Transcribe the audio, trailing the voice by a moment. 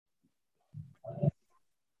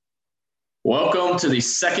Welcome to the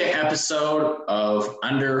second episode of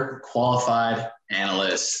Underqualified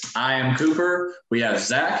Analysts. I am Cooper, we have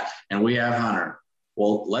Zach, and we have Hunter.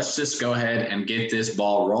 Well, let's just go ahead and get this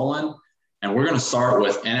ball rolling, and we're going to start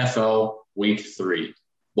with NFL Week 3.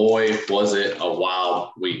 Boy, was it a wild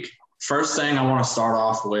week. First thing I want to start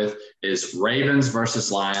off with is Ravens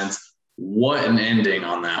versus Lions. What an ending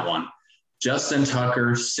on that one. Justin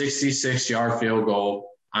Tucker, 66-yard field goal.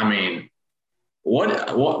 I mean,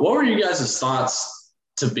 what were you guys' thoughts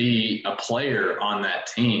to be a player on that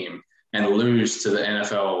team and lose to the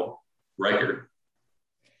NFL record?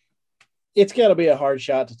 It's got to be a hard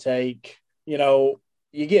shot to take. You know,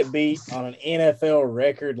 you get beat on an NFL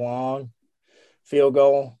record long field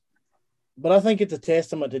goal, but I think it's a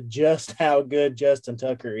testament to just how good Justin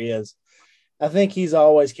Tucker is. I think he's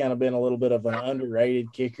always kind of been a little bit of an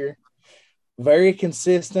underrated kicker. Very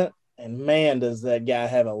consistent, and man, does that guy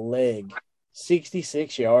have a leg.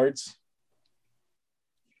 66 yards.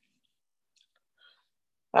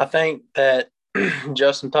 I think that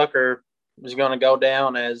Justin Tucker is going to go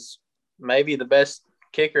down as maybe the best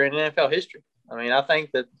kicker in NFL history. I mean, I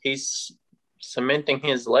think that he's cementing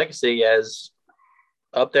his legacy as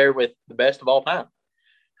up there with the best of all time.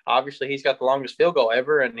 Obviously, he's got the longest field goal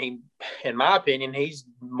ever, and he, in my opinion, he's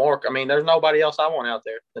more – I mean, there's nobody else I want out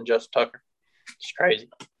there than Justin Tucker. It's crazy.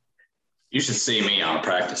 You should see me on a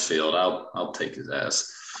practice field. I'll take his ass.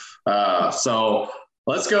 So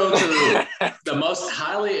let's go to the most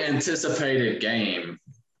highly anticipated game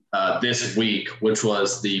this week, which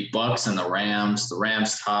was the Bucs and the Rams. The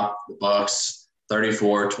Rams topped the Bucs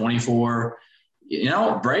 34-24. You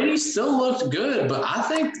know, Brady still looked good, but I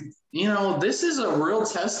think, you know, this is a real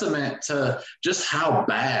testament to just how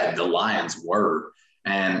bad the Lions were.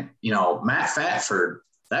 And, you know, Matt Fatford,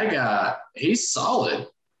 that guy, he's solid.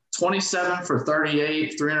 27 for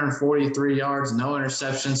 38, 343 yards, no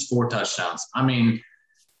interceptions, 4 touchdowns. I mean,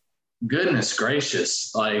 goodness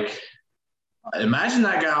gracious. Like, imagine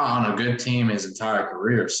that guy on a good team his entire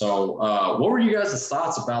career. So what were you guys'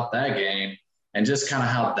 thoughts about that game and just kind of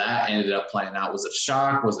how that ended up playing out? Was it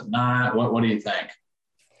shock? Was it not? What do you think?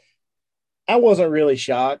 I wasn't really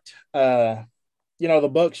shocked. You know, the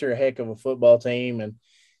Bucs are a heck of a football team, and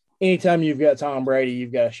anytime you've got Tom Brady,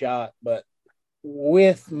 you've got a shot. But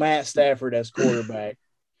with Matt Stafford as quarterback,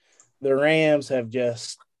 the Rams have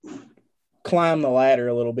just climbed the ladder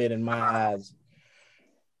a little bit in my eyes.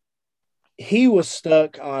 He was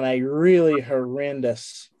stuck on a really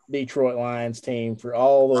horrendous Detroit Lions team for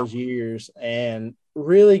all those years and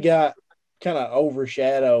really got kind of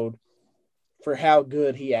overshadowed for how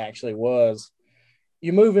good he actually was.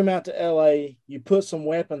 You move him out to LA, you put some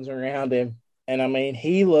weapons around him, and I mean,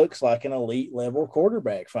 he looks like an elite level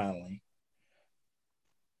quarterback finally.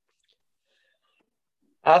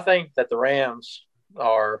 I think that the Rams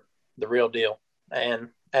are the real deal. And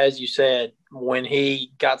as you said, when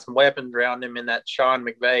he got some weapons around him in that Sean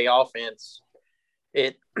McVay offense,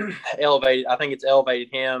 it elevated – I think it's elevated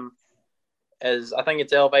him as – I think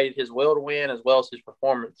it's elevated his will to win as well as his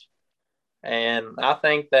performance. And I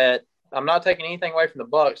think that – I'm not taking anything away from the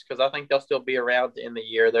Bucs because I think they'll still be around in the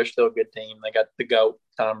year. They're still a good team. They got the GOAT,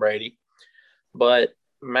 Tom Brady. But –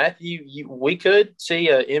 Matthew, we could see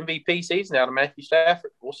an MVP season out of Matthew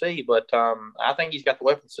Stafford. We'll see, but I think he's got the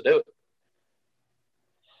weapons to do it.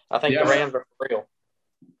 I think the Rams are for real.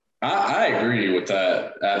 I agree with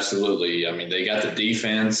that, absolutely. I mean, they got the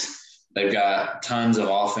defense. They've got tons of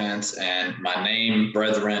offense, and my name,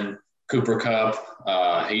 brethren, Cooper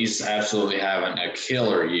Kupp, he's absolutely having a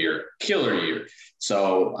killer year.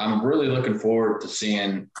 So I'm really looking forward to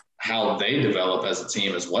seeing how they develop as a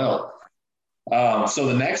team as well. So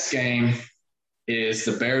the next game is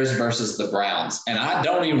the Bears versus the Browns. And I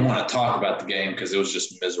don't even want to talk about the game because it was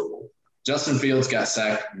just miserable. Justin Fields got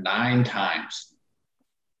sacked 9 times.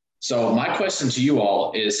 So my question to you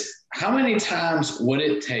all is, how many times would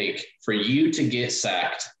it take for you to get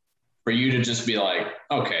sacked, for you to just be like,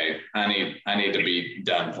 okay, I need to be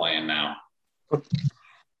done playing now?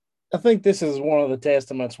 I think this is one of the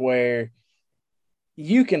testaments where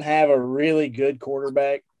you can have a really good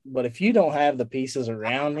quarterback, but if you don't have the pieces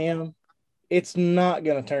around him, it's not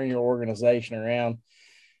going to turn your organization around.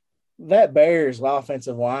 That Bears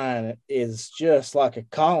offensive line is just like a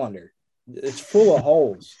colander. It's full of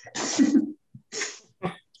holes.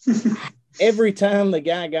 Every time the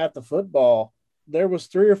guy got the football, there was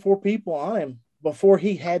 3 or 4 people on him before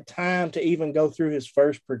he had time to even go through his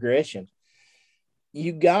first progression.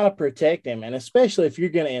 You got to protect him, and especially if you're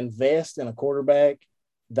going to invest in a quarterback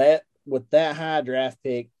that with that high draft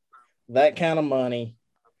pick, that kind of money,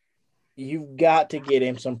 you've got to get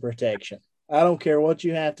him some protection. I don't care what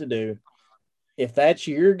you have to do. If that's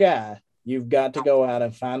your guy, You've got to go out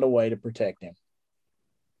and find a way to protect him.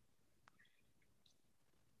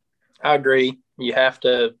 I agree. You have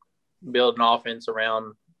to build an offense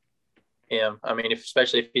around him. I mean,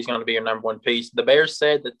 especially if he's going to be your number one piece. The Bears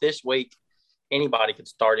said that this week anybody could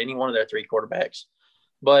start any one of their three quarterbacks.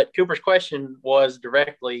 But Cooper's question was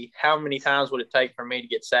directly, how many times would it take for me to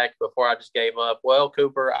get sacked before I just gave up? Well,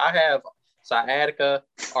 Cooper, I have sciatica,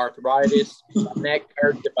 arthritis, my neck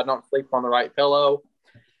hurts if I don't sleep on the right pillow.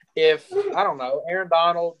 If, I don't know, Aaron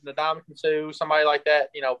Donald, Ndamukong Suh, somebody like that,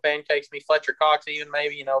 pancakes me, Fletcher Cox even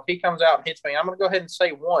maybe, if he comes out and hits me, I'm going to go ahead and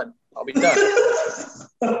say one. I'll be done.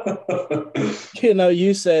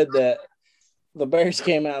 You said that the Bears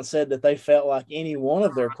came out and said that they felt like any one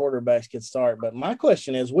of their quarterbacks could start. But my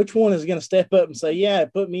question is, which one is going to step up and say, yeah,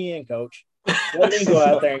 put me in, coach? Let me go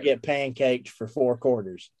out there and get pancaked for 4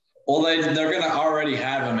 quarters. Well, they're going to already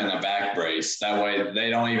have him in a back brace. That way they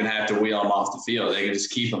don't even have to wheel him off the field. They can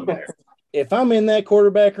just keep him there. If I'm in that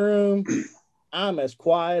quarterback room, I'm as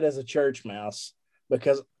quiet as a church mouse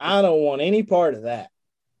because I don't want any part of that.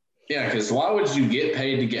 Yeah, because why would you get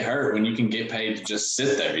paid to get hurt when you can get paid to just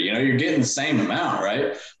sit there? You're getting the same amount,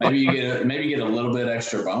 right? Maybe you get a little bit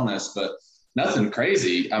extra bonus, but nothing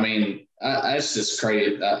crazy. I mean, that's just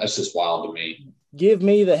crazy. That's just wild to me. Give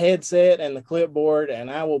me the headset and the clipboard,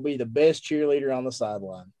 and I will be the best cheerleader on the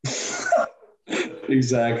sideline.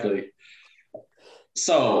 Exactly.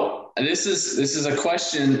 So this is a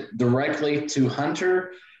question directly to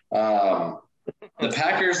Hunter. The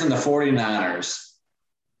Packers and the 49ers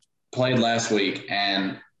played last week,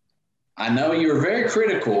 and I know you were very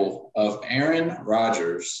critical of Aaron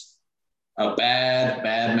Rodgers, a bad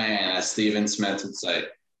man, as Stephen Smith would say.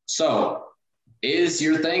 So is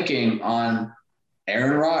your thinking on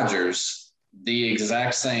Aaron Rodgers the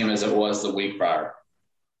exact same as it was the week prior?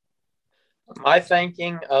 My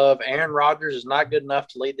thinking of Aaron Rodgers is not good enough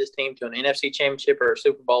to lead this team to an NFC championship or a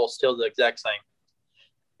Super Bowl is still the exact same.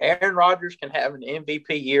 Aaron Rodgers can have an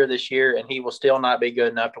MVP year this year, and he will still not be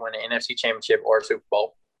good enough to win an NFC championship or a Super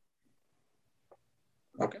Bowl.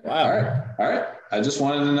 Okay. Wow. All right. I just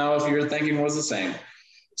wanted to know if your thinking was the same.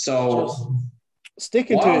 So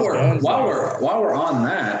sticking to his guns. While we're on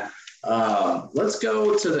that, let's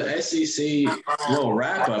go to the SEC little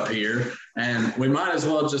wrap up here, and we might as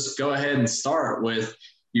well just go ahead and start with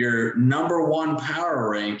your number one power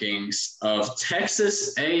rankings of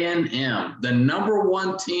Texas A&M, the number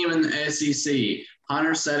one team in the SEC.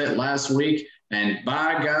 Hunter said it last week, and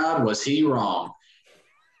by God, was he wrong.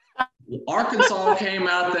 Arkansas came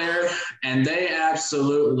out there, and they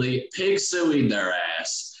absolutely pig-sueyed their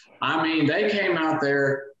ass. I mean, they came out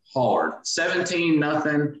there hard.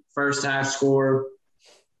 17-0 first half score.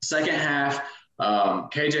 Second half,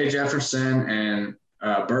 KJ Jefferson and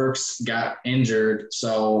Burks got injured.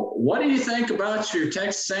 So what do you think about your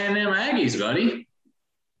Texas A&M Aggies, buddy?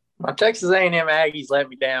 My Texas A&M Aggies let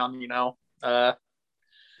me down,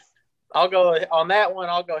 I'll go on that one.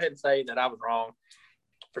 I'll go ahead and say that I was wrong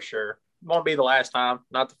for sure. It won't be the last time,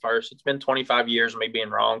 not the first. It's been 25 years of me being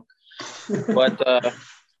wrong. But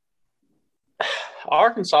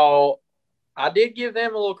Arkansas, I did give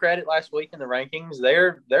them a little credit last week in the rankings.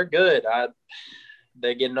 They're good.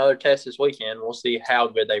 They get another test this weekend. We'll see how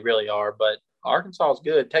good they really are. But Arkansas is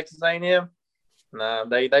good. Texas A&M, no,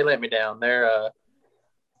 they let me down. They're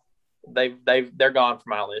gone from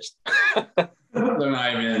my list. They're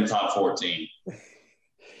not even in the top 14.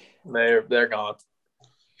 They're gone.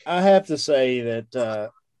 I have to say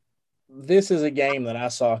that this is a game that I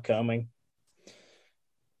saw coming.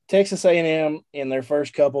 Texas A&M in their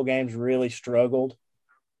first couple games really struggled,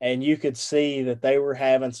 and you could see that they were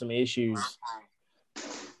having some issues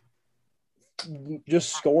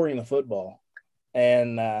just scoring the football.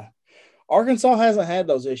 And Arkansas hasn't had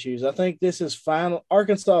those issues. I think this is final.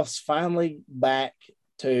 Arkansas is finally back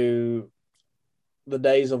to the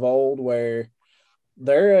days of old where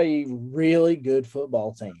they're a really good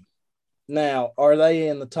football team. Now, are they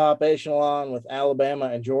in the top echelon with Alabama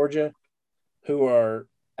and Georgia, who are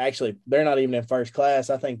actually, they're not even in first class?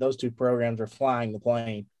 I think those two programs are flying the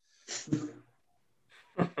plane.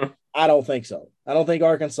 I don't think so. I don't think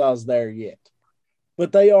Arkansas is there yet.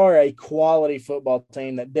 But they are a quality football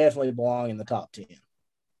team that definitely belong in the top 10.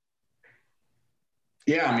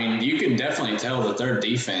 Yeah, I mean, you can definitely tell that their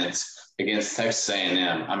defense against Texas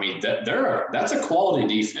A&M, I mean, that's a quality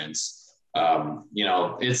defense.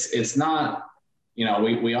 It's not,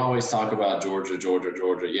 we always talk about Georgia.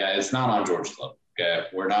 Yeah, it's not on Georgia's level. Okay,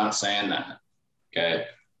 we're not saying that. Okay,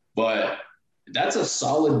 but that's a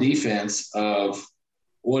solid defense of,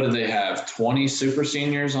 what do they have, 20 super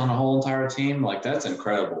seniors on a whole entire team? Like, that's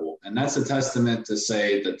incredible. And that's a testament to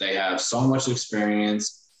say that they have so much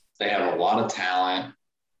experience, They have a lot of talent.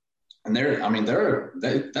 And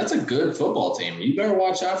that's a good football team. You better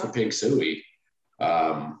watch out for Pig Suey.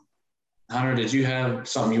 Hunter, did you have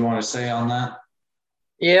something you want to say on that?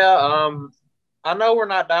 Yeah, I know we're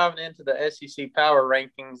not diving into the SEC power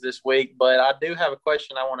rankings this week, but I do have a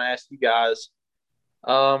question I want to ask you guys.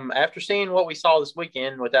 After seeing what we saw this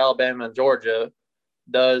weekend with Alabama and Georgia,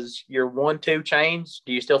 does your 1-2 change?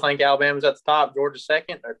 Do you still think Alabama's at the top, Georgia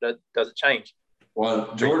second, or does it change?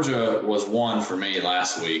 Well, Georgia was 1 for me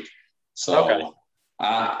last week. So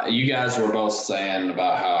Okay. You guys were both saying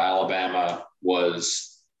about how Alabama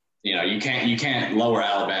was, you can't lower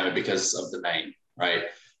Alabama because of the name, right?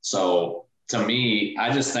 So to me,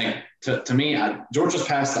 I just think Georgia's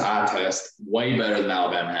passed the eye test way better than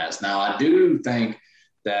Alabama has. Now, I do think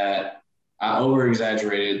that I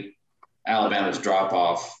over-exaggerated Alabama's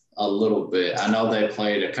drop-off a little bit. I know they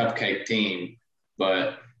played a cupcake team,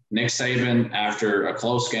 but Nick Saban, after a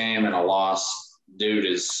close game and a loss, dude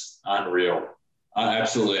is unreal,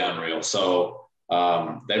 absolutely unreal. So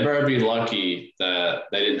they better be lucky that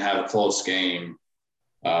they didn't have a close game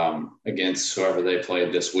against whoever they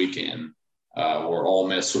played this weekend, where Ole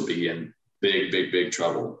Miss would be in big, big, big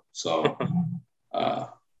trouble. So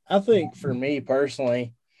I think for me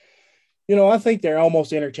personally, I think they're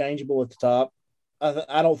almost interchangeable at the top.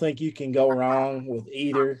 I don't think you can go wrong with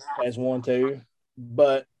either as 1-2.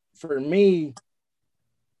 But for me,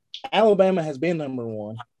 Alabama has been number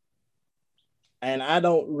 1. And I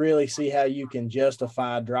don't really see how you can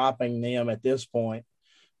justify dropping them at this point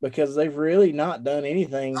because they've really not done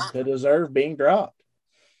anything to deserve being dropped.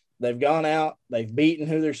 They've gone out, they've beaten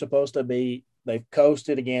who they're supposed to beat, they've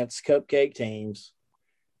coasted against cupcake teams.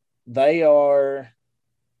 They are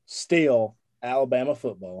still Alabama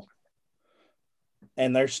football.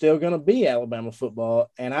 And they're still going to be Alabama football.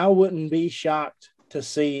 And I wouldn't be shocked to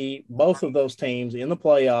see both of those teams in the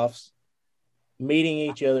playoffs meeting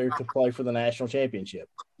each other to play for the national championship.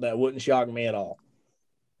 That wouldn't shock me at all.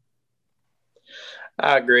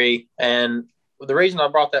 I agree. And the reason I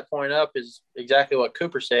brought that point up is exactly what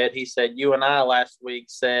Cooper said. He said, you and I last week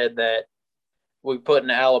said that we put in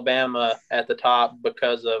Alabama at the top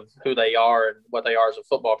because of who they are and what they are as a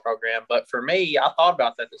football program. But for me, I thought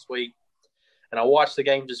about that this week, and I watched the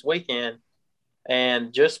game this weekend.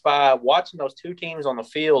 And just by watching those two teams on the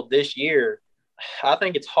field this year, I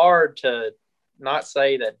think it's hard to not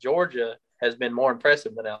say that Georgia has been more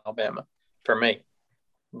impressive than Alabama for me.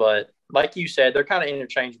 But like you said, they're kind of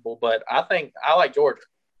interchangeable. But I think I like Georgia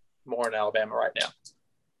more than Alabama right now.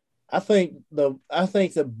 I think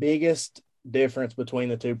the biggest difference between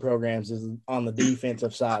the two programs is on the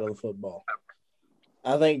defensive side of the football.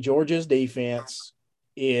 I think Georgia's defense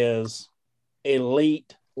is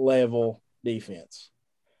elite level defense.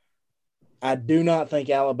 I do not think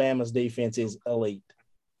Alabama's defense is elite.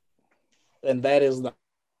 And that is the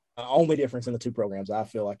only difference in the two programs, I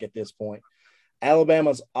feel like, at this point.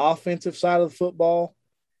 Alabama's offensive side of the football,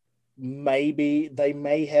 maybe they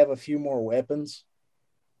may have a few more weapons.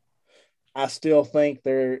 I still think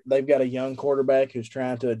they've got a young quarterback who's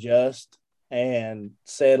trying to adjust and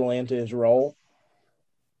settle into his role.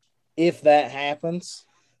 If that happens,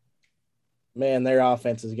 man, their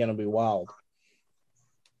offense is going to be wild.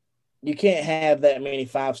 You can't have that many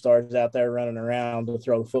 5-stars out there running around to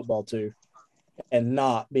throw the football to and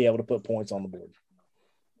not be able to put points on the board.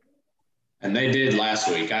 And they did last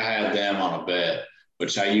week. I had them on a bet,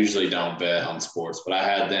 which I usually don't bet on sports, but I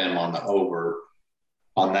had them on the over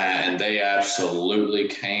on that, and they absolutely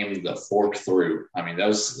came the fork through. I mean,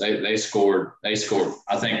 they scored. I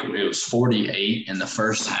think it was 48 in the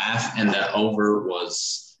first half, and the over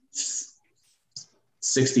was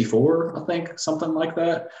 64. I think something like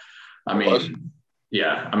that. I mean,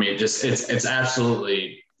 yeah. I mean, it's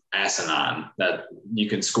absolutely asinine that you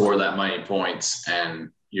can score that many points, and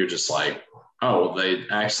you're just like, oh, they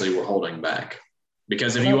actually were holding back.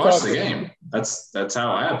 Because if you watch the game, that's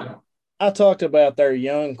how it happened. I talked about their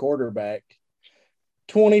young quarterback,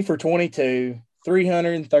 20 for 22,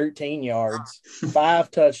 313 yards,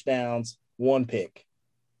 5 touchdowns, 1 pick.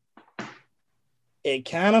 It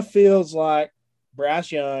kind of feels like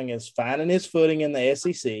Bryce Young is finding his footing in the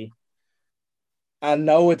SEC. I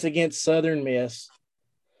know it's against Southern Miss,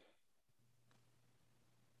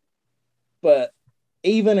 but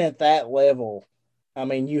even at that level, I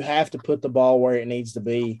mean, you have to put the ball where it needs to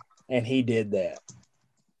be, and he did that.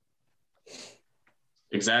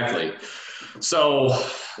 Exactly. So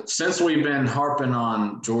since we've been harping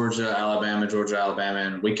on Georgia, Alabama,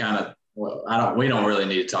 and we kind of we don't really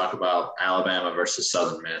need to talk about Alabama versus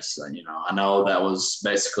Southern Miss. I know that was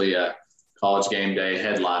basically a college game day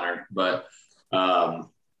headliner, but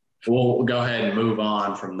we'll go ahead and move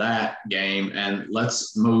on from that game, and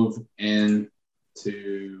let's move into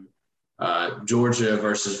Georgia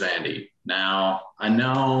versus Vandy. Now, I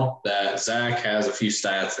know that Zach has a few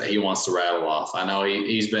stats that he wants to rattle off. I know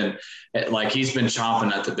he's been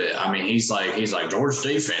chomping at the bit. I mean, he's like Georgia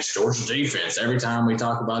defense every time we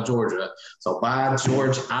talk about Georgia. So by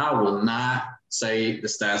George, I will not say the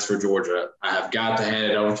stats for Georgia. I have got to hand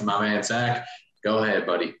it over to my man Zach. Go ahead,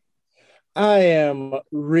 buddy. I am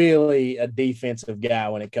really a defensive guy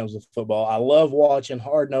when it comes to football. I love watching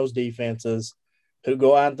hard-nosed defenses who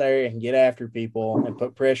go out there and get after people and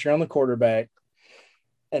put pressure on the quarterback.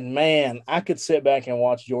 And, man, I could sit back and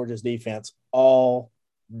watch Georgia's defense all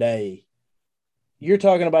day. You're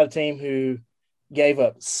talking about a team who gave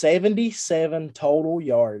up 77 total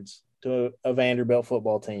yards to a Vanderbilt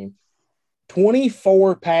football team,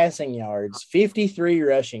 24 passing yards, 53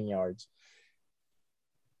 rushing yards.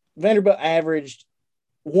 Vanderbilt averaged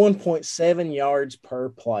 1.7 yards per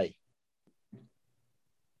play.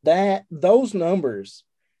 Those numbers,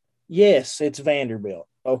 yes, it's Vanderbilt,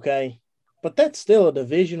 okay? But that's still a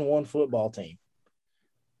Division I football team.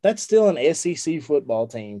 That's still an SEC football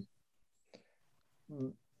team.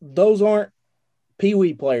 Those aren't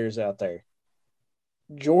peewee players out there.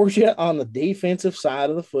 Georgia on the defensive side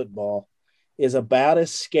of the football is about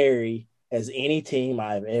as scary as any team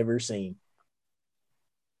I've ever seen.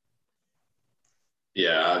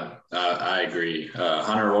 Yeah, I agree.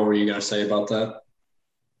 Hunter, what were you going to say about that?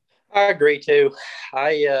 I agree too.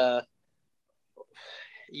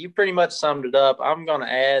 You pretty much summed it up. I'm going to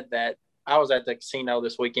add that I was at the casino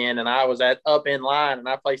this weekend and I was up in line and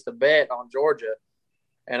I placed a bet on Georgia.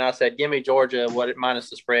 And I said, give me Georgia, minus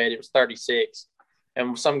the spread. It was 36.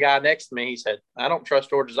 And some guy next to me, he said, I don't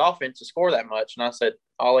trust Georgia's offense to score that much. And I said,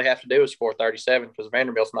 all they have to do is score 37 because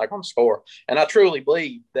Vanderbilt's not going to score. And I truly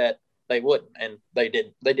believe that they wouldn't, and they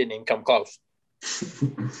didn't. They didn't even come close.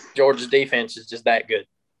 Georgia's defense is just that good.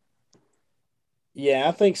 Yeah,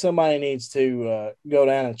 I think somebody needs to go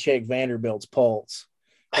down and check Vanderbilt's pulse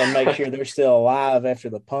and make sure they're still alive after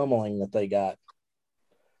the pummeling that they got.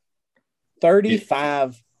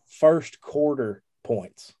 35 first quarter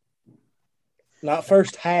points. Not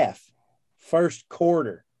first half, first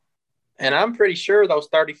quarter. And I'm pretty sure those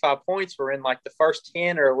 35 points were in like the first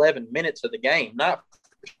 10 or 11 minutes of the game. Not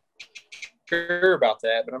sure about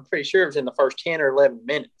that, but I'm pretty sure it was in the first 10 or 11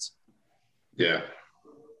 minutes. Yeah.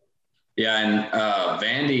 Yeah, and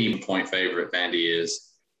Vandy, point favorite, Vandy is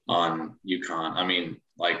on UConn. I mean,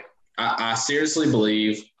 like, I seriously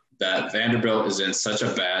believe that Vanderbilt is in such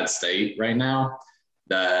a bad state right now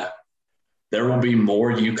that there will be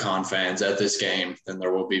more UConn fans at this game than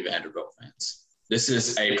there will be Vanderbilt fans. This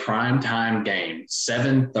is a primetime game,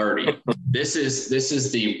 7:30. This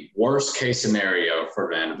is the worst case scenario for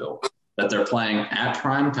Vanderbilt, that they're playing at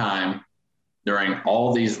primetime during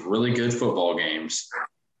all these really good football games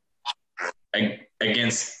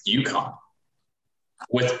against UConn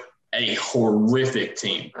with a horrific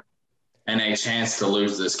team and a chance to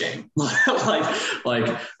lose this game.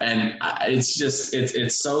 And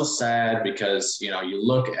it's so sad because, you know, you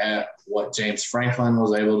look at what James Franklin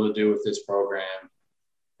was able to do with this program,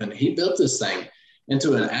 and he built this thing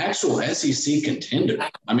into an actual SEC contender.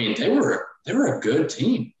 I mean, they were a good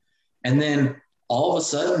team. And then all of a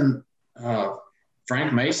sudden,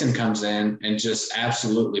 Frank Mason comes in and just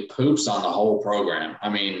absolutely poops on the whole program. I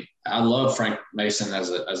mean, I love Frank Mason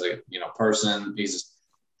as a person. He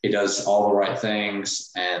does all the right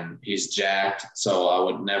things and he's jacked. So I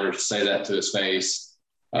would never say that to his face.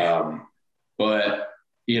 But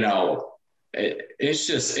you know, it's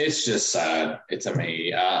just sad to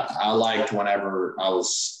me. I liked whenever I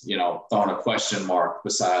was, throwing a question mark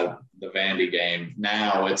beside the Vandy game.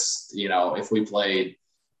 Now it's, if we played,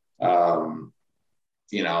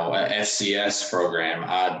 a FCS program,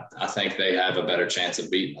 I think they have a better chance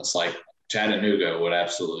of beating us. Like Chattanooga would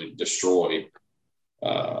absolutely destroy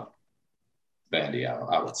Vandy,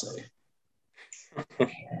 I would say.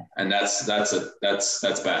 And that's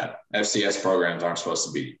bad. FCS programs aren't supposed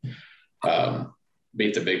to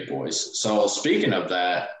beat the big boys. So speaking of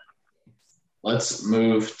that, let's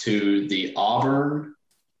move to the Auburn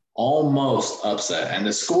almost upset. And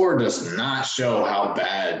the score does not show how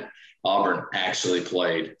bad Auburn actually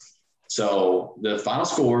played. So the final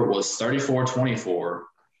score was 34-24.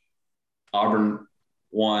 Auburn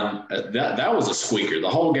won. That was a squeaker. The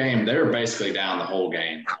whole game, they were basically down the whole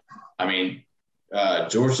game. I mean,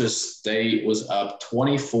 Georgia State was up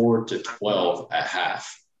 24-12 at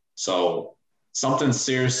half. So something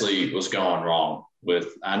seriously was going wrong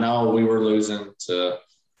I know we were losing to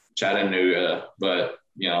Chattanooga, but,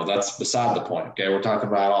 that's beside the point. Okay, we're talking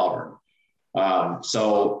about Auburn.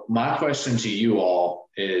 So my question to you all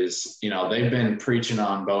is, they've been preaching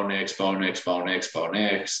on Bo Nix, Bo Nix, Bo Nix, Bo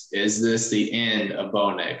Nix. Is this the end of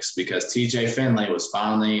Bo Nix? Because TJ Finley was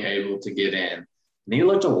finally able to get in, and he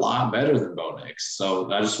looked a lot better than Bo Nix.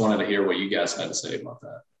 So I just wanted to hear what you guys had to say about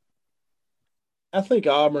that. I think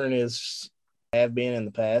Auburn have been in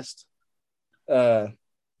the past.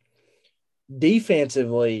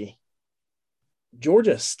 Defensively,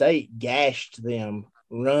 Georgia State gashed them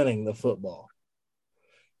running the football.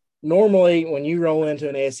 Normally, when you roll into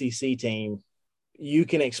an SEC team, you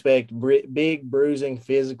can expect big, bruising,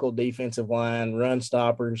 physical defensive line, run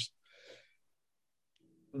stoppers.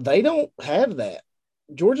 They don't have that.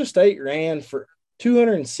 Georgia State ran for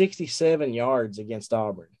 267 yards against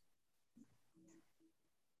Auburn.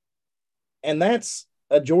 And that's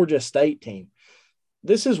a Georgia State team.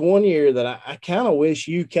 This is one year that I kind of wish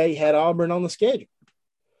UK had Auburn on the schedule.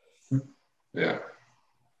 Yeah.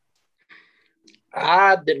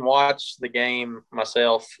 I didn't watch the game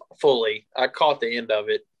myself fully. I caught the end of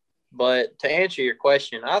it. But to answer your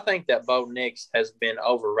question, I think that Bo Nix has been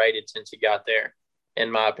overrated since he got there, in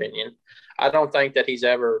my opinion. I don't think that he's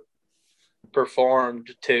ever performed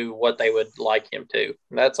to what they would like him to.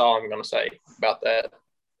 That's all I'm going to say about that.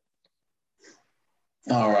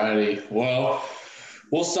 All righty. Well,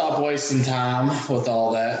 we'll stop wasting time with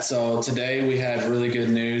all that. So today we have really good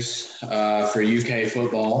news for UK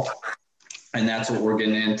football, and that's what we're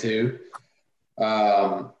getting into.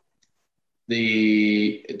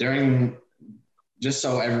 Just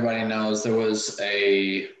so everybody knows, there was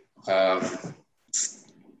a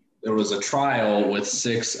trial with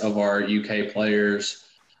 6 of our UK players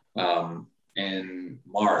in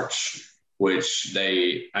March, which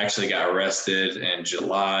they actually got arrested in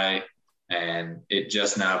July, and it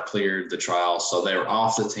just now cleared the trial. So they were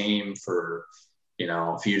off the team for,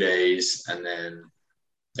 a few days, and then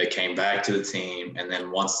they came back to the team. And then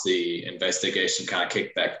once the investigation kind of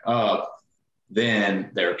kicked back up, then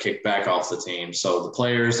they were kicked back off the team. So the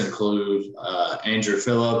players include Andrew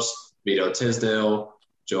Phillips, Vito Tisdale,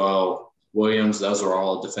 Joel Williams. Those are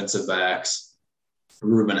all defensive backs.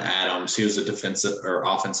 Reuben Adams, he was a defensive or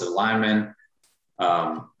offensive lineman.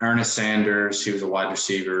 Ernest Sanders, he was a wide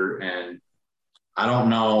receiver. And I don't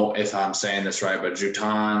know if I'm saying this right, but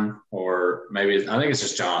Jutan, or maybe I think it's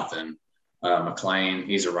just Jonathan McLean,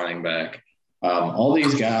 he's a running back. All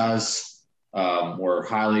these guys were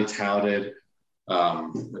highly touted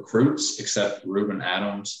recruits, except Reuben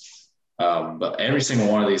Adams. But every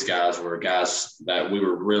single one of these guys were guys that we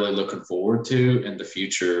were really looking forward to in the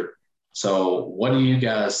future. So what do you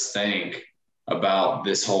guys think about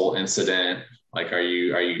this whole incident? Like, are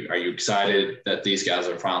you excited that these guys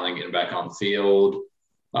are finally getting back on the field?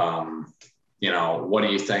 What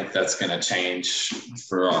do you think that's going to change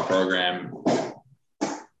for our program?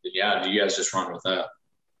 Yeah, do you guys just run with that?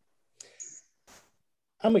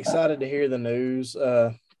 I'm excited to hear the news.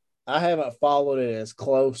 I haven't followed it as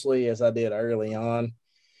closely as I did early on.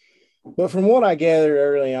 But from what I gathered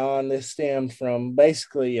early on, this stemmed from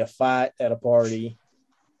basically a fight at a party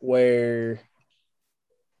where,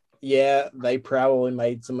 they probably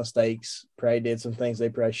made some mistakes, probably did some things they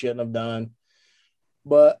probably shouldn't have done.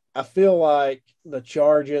 But I feel like the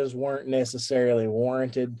charges weren't necessarily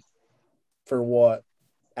warranted for what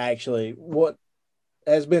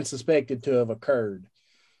has been suspected to have occurred.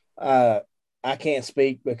 I can't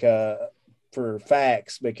speak for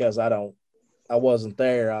facts because I wasn't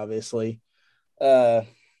there, obviously. As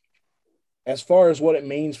far as what it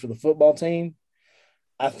means for the football team,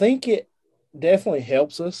 I think it definitely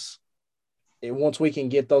helps us once we can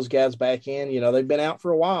get those guys back in. They've been out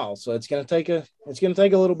for a while, so it's going to take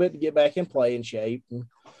a little bit to get back in play and shape and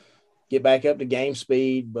get back up to game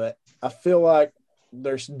speed. But I feel like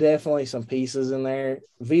there's definitely some pieces in there.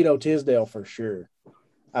 Vito Tisdale for sure,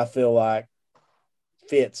 I feel like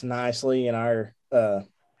fits nicely in our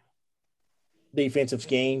defensive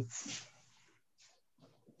scheme.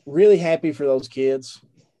 Really happy for those kids.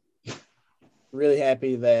 Really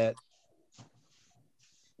happy that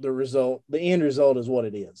the end result is what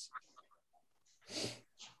it is.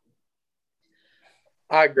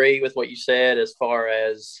 I agree with what you said as far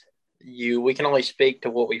as we can only speak to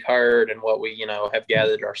what we've heard and what we, have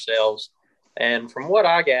gathered ourselves. And from what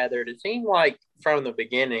I gathered, it seemed like from the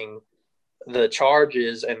beginning, the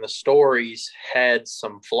charges and the stories had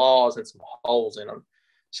some flaws and some holes in them.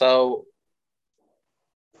 So,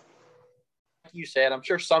 like you said, I'm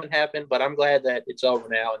sure something happened, but I'm glad that it's over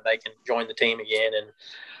now and they can join the team again and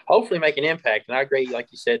hopefully make an impact. And I agree, like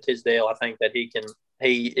you said, Tisdale, I think that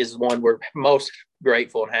he is one we're most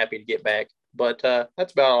grateful and happy to get back. But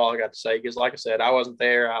that's about all I got to say because, like I said, I wasn't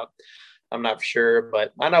there. I'm not for sure,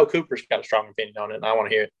 but I know Cooper's got a strong opinion on it, and I want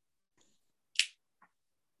to hear it.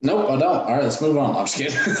 Nope, I don't. All right, let's move on. I'm just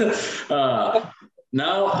kidding.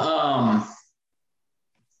 No,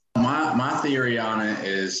 my theory on it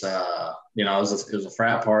is, it was a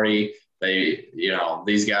frat party. They,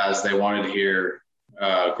 these guys, they wanted to hear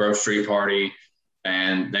Grove Street Party,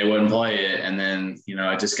 and they wouldn't play it. And then,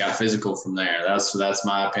 it just got physical from there. That's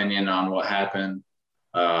my opinion on what happened.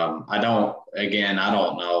 I don't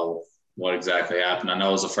know what exactly happened. I know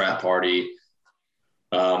it was a frat party.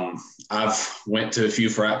 I've went to a few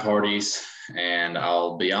frat parties, and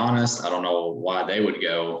I'll be honest, I don't know why they would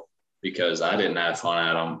go because I didn't have fun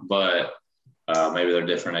at them, but maybe they're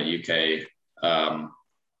different at UK.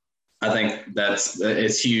 I think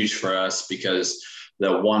it's huge for us because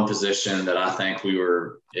the one position that I think we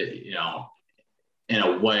were, in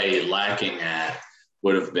a way lacking at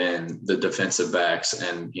would have been the defensive backs.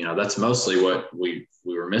 And, that's mostly what we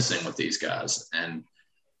were missing with these guys. And,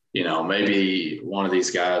 maybe one of these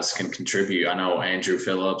guys can contribute. I know Andrew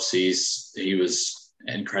Phillips, he was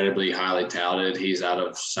incredibly highly touted. He's out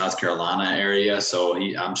of South Carolina area. So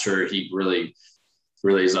I'm sure he really,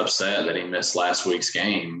 really is upset that he missed last week's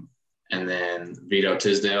game. And then Vito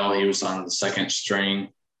Tisdale, he was on the second string.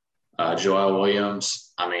 Joel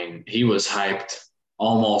Williams, I mean, he was hyped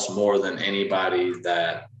almost more than anybody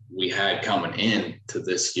that we had coming in to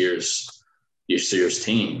this year's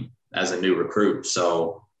team as a new recruit.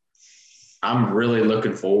 So I'm really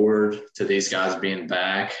looking forward to these guys being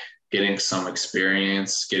back, getting some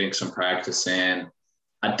experience, getting some practice in.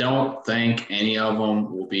 I don't think any of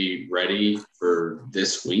them will be ready for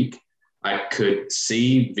this week. I could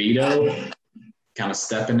see Vito kind of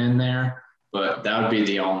stepping in there, but that would be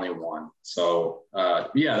the only one. So,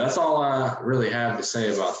 that's all I really have to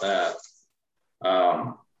say about that.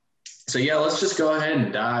 Let's just go ahead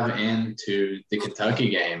and dive into the Kentucky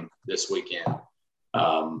game this weekend.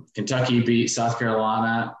 Kentucky beat South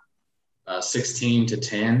Carolina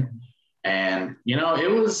 16-10. And,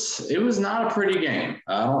 it was not a pretty game.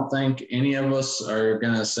 I don't think any of us are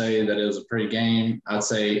going to say that it was a pretty game. I'd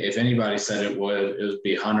say if anybody said it would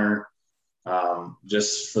be Hunter,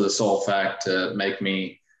 just for the sole fact to make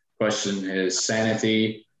me question his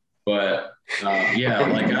sanity. But, I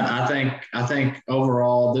think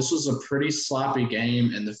overall this was a pretty sloppy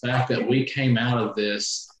game. And the fact that we came out of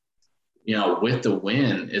this, with the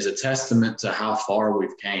win is a testament to how far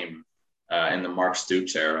we've came in the Mark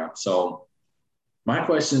Stoops era. So my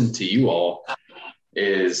question to you all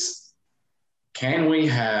is, can we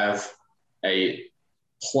have a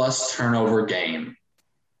plus turnover game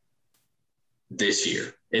this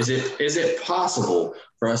year? Is it possible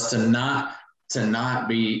for us to not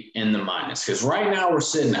be in the minus? Because right now we're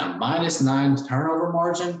sitting at -9 turnover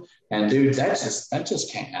margin, and dude, that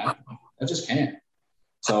just can't happen. That just can't.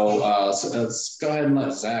 So let's go ahead and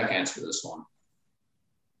let Zach answer this one.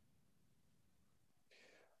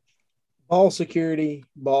 Ball security,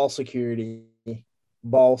 ball security,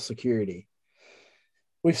 ball security.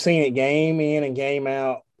 We've seen it game in and game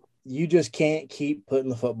out. You just can't keep putting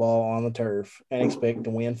the football on the turf and expect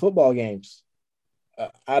to win football games.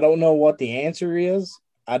 I don't know what the answer is.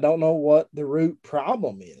 I don't know what the root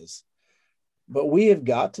problem is. But we have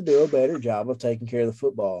got to do a better job of taking care of the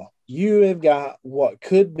football. You have got what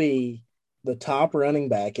could be the top running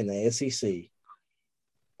back in the SEC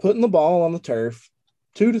putting the ball on the turf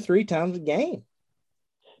 2 to 3 times a game.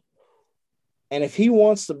 And if he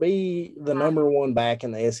wants to be the number one back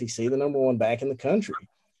in the SEC, the number one back in the country,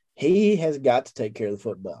 he has got to take care of the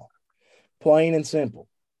football. Plain and simple.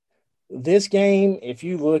 This game, if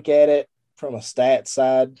you look at it from a stat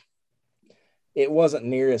side, it wasn't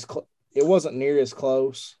near as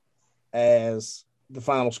close as the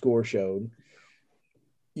final score showed.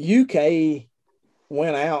 UK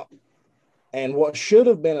went out, and what should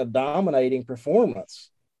have been a dominating performance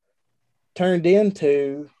turned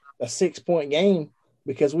into a 6-point game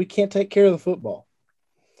because we can't take care of the football.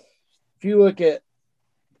 If you look at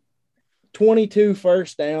 22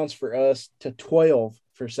 first downs for us to 12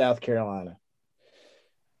 for South Carolina,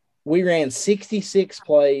 we ran 66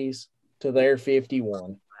 plays to their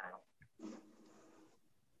 51.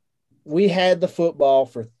 We had the football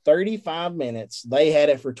for 35 minutes. They had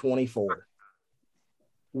it for 24.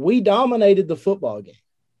 We dominated the football game.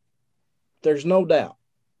 There's no doubt.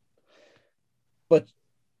 But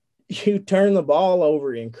you turn the ball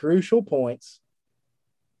over in crucial points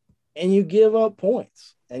and you give up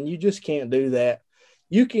points, and you just can't do that.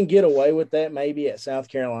 You can get away with that maybe at South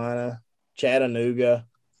Carolina, Chattanooga.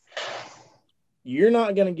 You're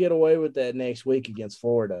not going to get away with that next week against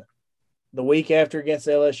Florida, the week after against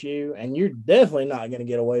LSU, and you're definitely not going to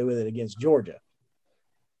get away with it against Georgia.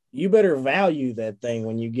 you better value that thing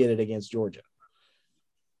when you get it against Georgia.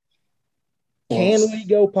 Can we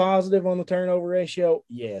go positive on the turnover ratio?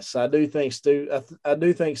 Yes, I do think I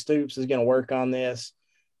do think Stoops is going to work on this,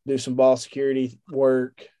 do some ball security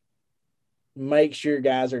work, make sure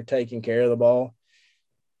guys are taking care of the ball.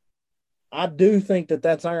 I do think that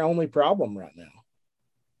that's our only problem right now.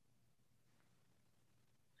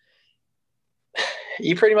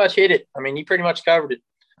 You pretty much hit it. I mean, you pretty much covered it.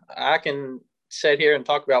 I can sit here and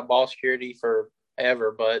talk about ball security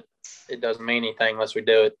forever, but it doesn't mean anything unless we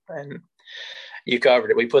do it. And you covered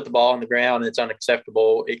it. We put the ball on the ground. It's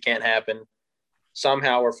unacceptable. It can't happen.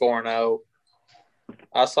 Somehow we're 4-0.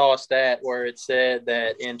 I saw a stat where it said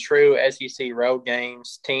that in true SEC road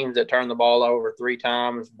games, teams that turned the ball over 3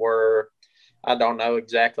 times were, I don't know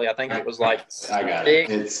exactly. I think it was like I got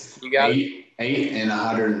 6. it. It's you got eight and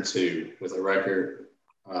 102 with a record.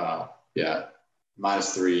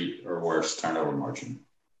 -3 or worse turnover margin.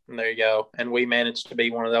 And there you go. And we managed to be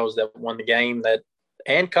one of those that won the game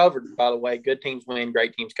and covered, by the way. Good teams win,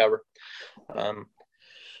 great teams cover.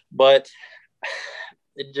 But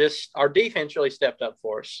it just – our defense really stepped up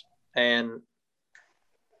for us. And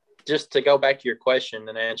just to go back to your question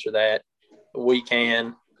and answer that, we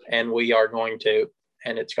can and we are going to,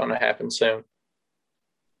 and it's going to happen soon.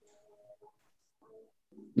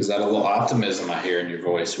 Is that a little optimism I hear in your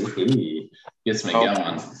voice? Woo-hoo. Gets me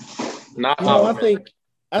going.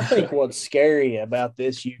 I think what's scary about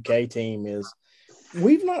this UK team is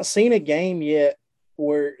we've not seen a game yet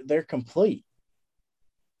where they're complete.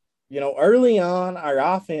 Early on, our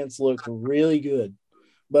offense looked really good,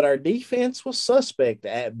 but our defense was suspect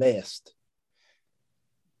at best.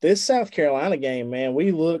 This South Carolina game, man,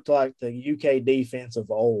 we looked like the UK defense of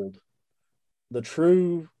old. The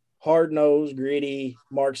true hard-nosed, gritty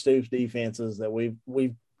Mark Stoops defenses that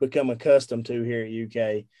we've become accustomed to here at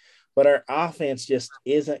UK. But our offense just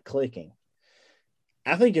isn't clicking.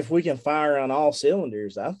 I think if we can fire on all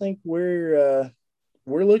cylinders, I think we're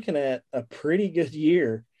looking at a pretty good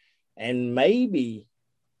year. And maybe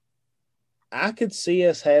I could see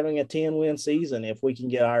us having a 10-win season if we can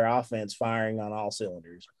get our offense firing on all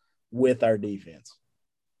cylinders with our defense.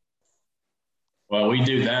 Well, we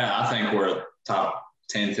do that. I think we're a top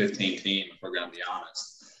 10, 15 team, if we're going to be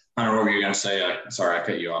honest. I don't know what you're going to say. Sorry, I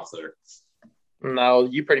cut you off there. No,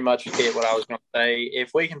 you pretty much hit what I was going to say.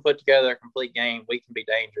 If we can put together a complete game, we can be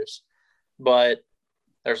dangerous. But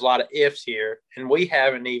there's a lot of ifs here, and we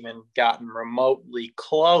haven't even gotten remotely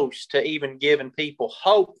close to even giving people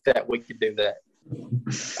hope that we could do that.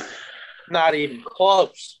 Not even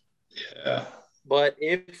close. Yeah. But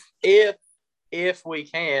if we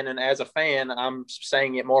can, and as a fan, I'm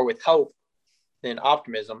saying it more with hope than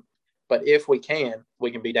optimism, but if we can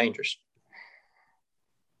be dangerous.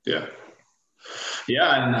 Yeah.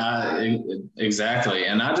 Yeah, and exactly.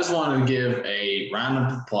 And I just want to give a round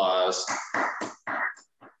of applause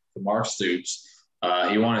to Mark Stoops.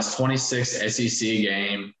 He won his 26th SEC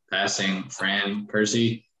game, passing Fran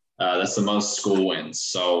Percy. That's the most school wins.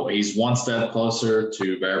 So he's one step closer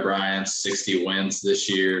to Bear Bryant's 60 wins this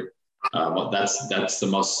year. That's the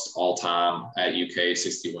most all-time at UK,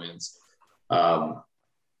 60 wins.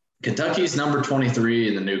 Kentucky's number 23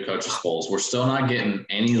 in the new coaches polls. We're still not getting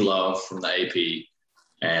any love from the AP.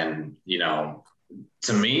 And,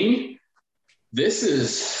 to me, this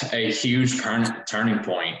is a huge turning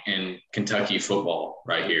point in Kentucky football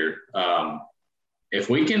right here. If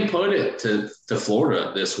we can put it to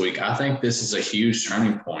Florida this week, I think this is a huge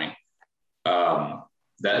turning point.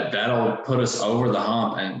 That'll put us over the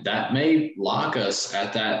hump, and that may lock us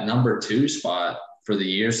at that number 2 spot for the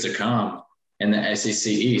years to come in the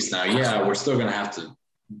SEC East. Now, yeah, we're still going to have to,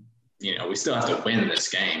 we still have to win this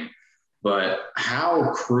game. But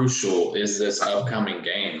how crucial is this upcoming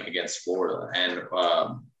game against Florida? And,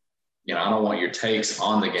 I don't want your takes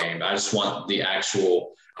on the game. I just want the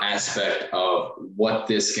actual aspect of what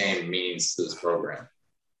this game means to this program.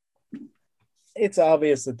 It's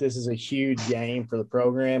obvious that this is a huge game for the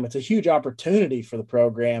program. It's a huge opportunity for the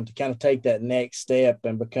program to kind of take that next step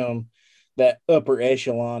and become that upper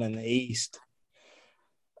echelon in the East.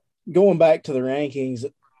 Going back to the rankings,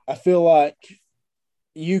 I feel like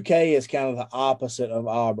UK is kind of the opposite of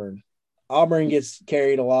Auburn. Auburn gets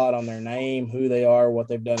carried a lot on their name, who they are, what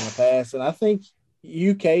they've done in the past. And I think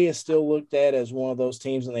UK is still looked at as one of those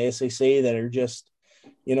teams in the SEC that are just,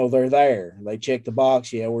 they're there. They check the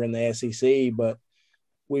box. Yeah, we're in the SEC, but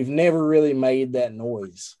we've never really made that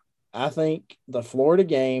noise. I think the Florida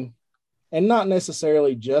game, and not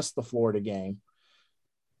necessarily just the Florida game,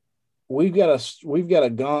 we've got a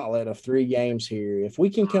gauntlet of 3 games here. If we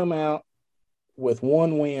can come out with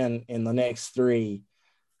 1 win in the next 3,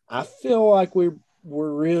 I feel like we're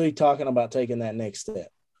we're really talking about taking that next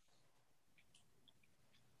step.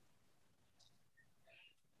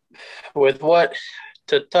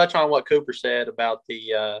 To touch on what Cooper said about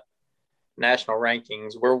the national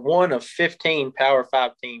rankings, we're one of 15 Power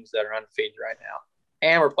 5 teams that are undefeated right now,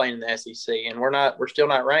 and we're playing in the SEC, and we're still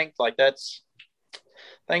not ranked. Like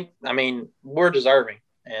we're deserving,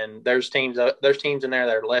 and there's teams in there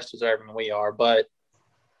that are less deserving than we are. But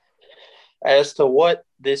as to what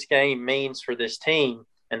this game means for this team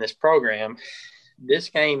and this program, this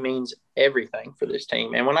game means everything for this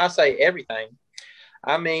team. And when I say everything,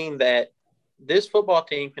 I mean that this football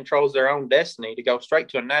team controls their own destiny to go straight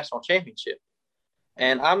to a national championship.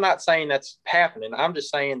 And I'm not saying that's happening. I'm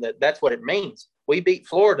just saying that that's what it means. We beat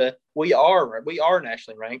Florida. We are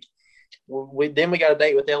nationally ranked. Then we got a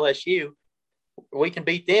date with LSU. We can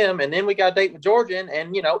beat them, and then we got a date with Georgia.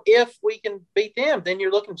 And if we can beat them, then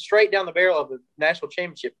you're looking straight down the barrel of a national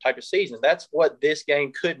championship type of season. That's what this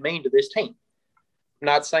game could mean to this team. I'm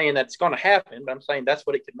not saying that's going to happen, but I'm saying that's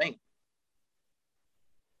what it could mean.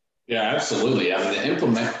 Yeah, absolutely. I mean,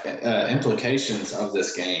 the implications of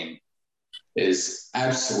this game is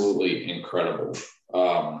absolutely incredible.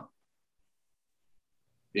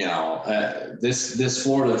 This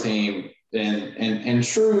Florida team in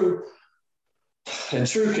true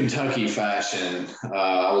Kentucky fashion.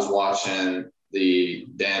 I was watching the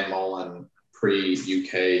Dan Mullen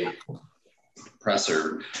pre-UK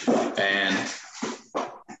presser, and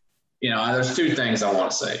there's two things I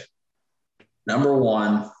want to say. Number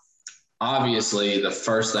one, obviously, the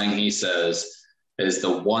first thing he says is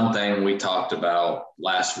the one thing we talked about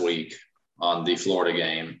last week on the Florida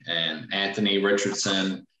game. And Anthony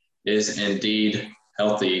Richardson is indeed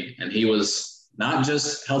healthy. And he was not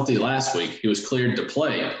just healthy last week, he was cleared to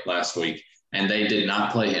play last week, and they did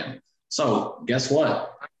not play him. So guess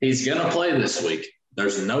what? He's going to play this week.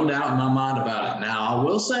 There's no doubt in my mind about it. Now, I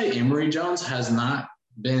will say Emory Jones has not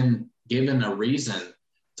been given a reason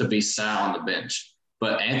to be sat on the bench.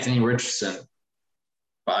 But Anthony Richardson,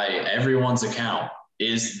 by everyone's account,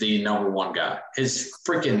 is the number one guy. His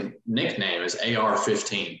freaking nickname is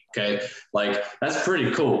AR-15, okay? Like, that's pretty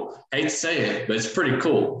cool. Hate to say it, but it's pretty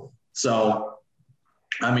cool. So,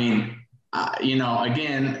 I mean,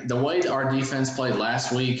 again, the way our defense played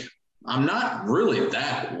last week, I'm not really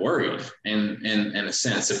that worried in a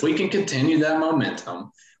sense. If we can continue that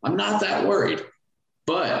momentum, I'm not that worried.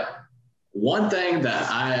 But one thing that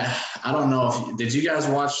I don't know did you guys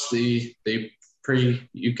watch the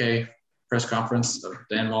pre-UK press conference of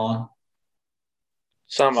Dan Mullen?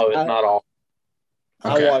 Some of it, not all.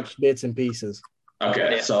 Okay. I watched bits and pieces.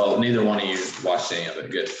 Okay, yeah. So neither one of you watched any of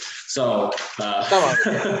it. Good. So some of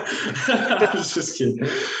it. I was just kidding.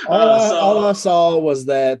 All I saw was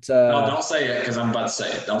that. No, don't say it because I'm about to say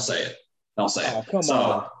it. Don't say it. Don't say it. Come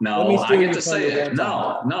on. No, I get to say it.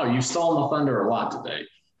 No, you stole my thunder a lot today.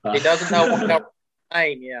 He doesn't know what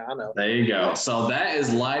name. Yeah, I know. There you go. So that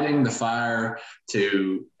is lighting the fire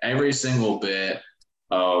to every single bit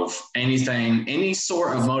of anything, any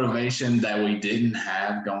sort of motivation that we didn't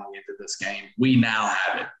have going into this game. We now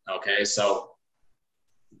have it. Okay, so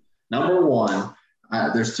number one,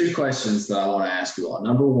 there's two questions that I want to ask you all.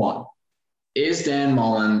 Number one, is Dan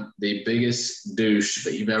Mullen the biggest douche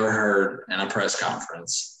that you've ever heard in a press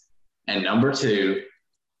conference? And number two,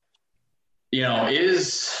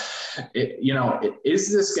 is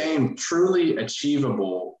this game truly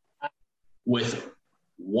achievable with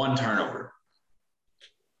one turnover?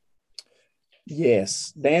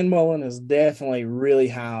 Yes, Dan Mullen is definitely really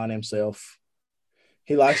high on himself.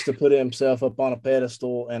 He likes to put himself up on a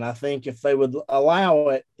pedestal, and I think if they would allow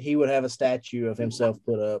it, he would have a statue of himself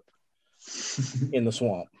put up in the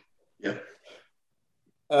swamp. Yep.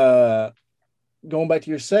 Going back to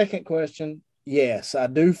your second question, yes, I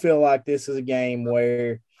do feel like this is a game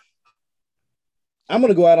where I'm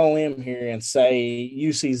going to go out on a limb here and say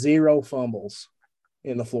you see 0 fumbles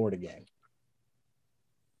in the Florida game.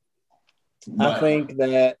 I think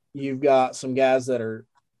that you've got some guys that are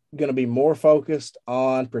going to be more focused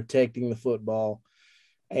on protecting the football,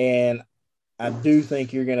 and I do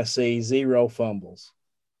think you're going to see 0 fumbles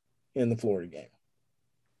in the Florida game.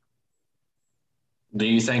 Do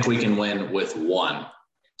you think we can win with 1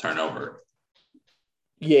 turnover?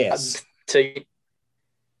 Yes.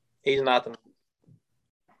 He's not the.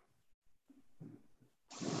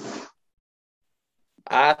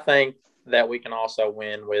 I think that we can also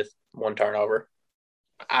win with 1 turnover.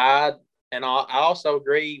 I also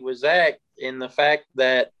agree with Zach in the fact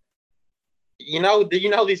that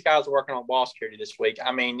these guys are working on ball security this week.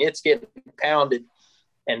 I mean, it's getting pounded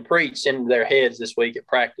and preached into their heads this week at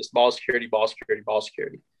practice: ball security, ball security, ball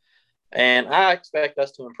security. And I expect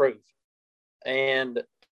us to improve. And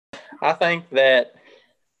I think that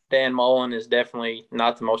Dan Mullen is definitely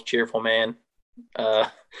not the most cheerful man. I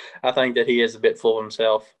think that he is a bit full of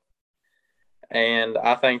himself. And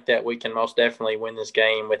I think that we can most definitely win this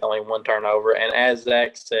game with only one turnover. And as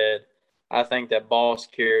Zach said, I think that ball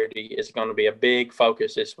security is going to be a big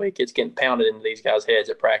focus this week. It's getting pounded into these guys' heads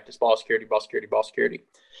at practice. Ball security, ball security, ball security.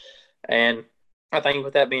 And I think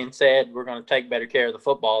with that being said, we're going to take better care of the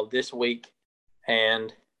football this week.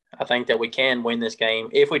 And I think that we can win this game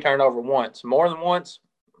if we turn over once. More than once,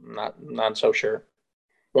 not so sure.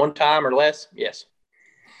 One time or less, yes.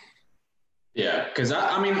 Yeah, because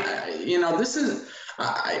I mean, this is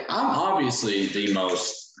I'm obviously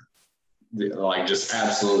just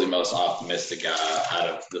absolutely most optimistic guy out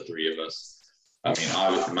of the three of us. I mean,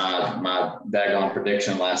 obviously my daggone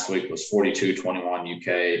prediction last week was 42-21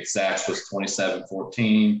 UK. Zach's was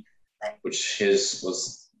 27-14, which his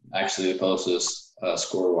was actually the closest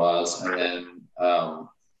score-wise, and then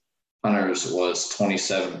Hunter's was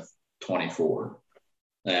 27-24.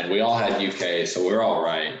 And we all had UK, so we're all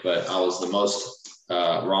right. But I was the most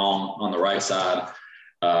wrong on the right side.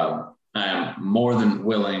 I am more than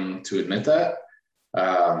willing to admit that.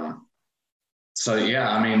 So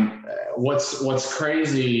yeah, I mean, what's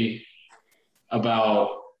crazy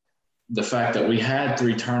about the fact that we had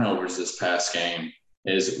 3 turnovers this past game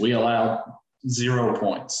is we allowed 0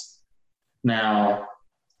 points. Now,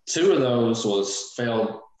 2 of those was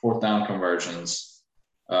failed 4th down conversions.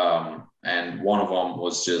 And one of them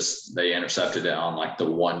was just they intercepted it on like the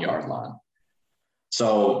 1 yard line.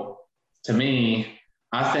 So to me,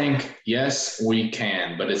 I think, yes, we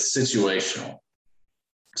can, but it's situational.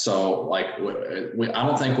 So like I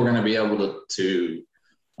don't think we're going to be able to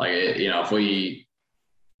like, if we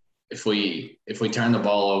turn the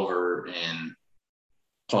ball over in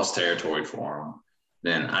plus territory for them,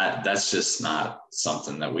 then that's just not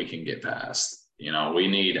something that we can get past. We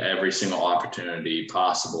need every single opportunity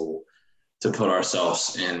possible to put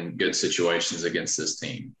ourselves in good situations against this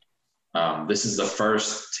team. This is the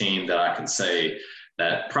first team that I can say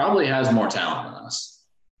that probably has more talent than us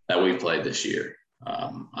that we've played this year.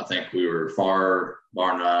 I think we were bar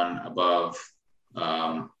none above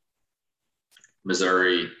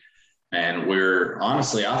Missouri, and we're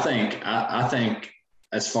honestly, I think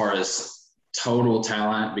as far as total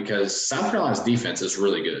talent, because South Carolina's defense is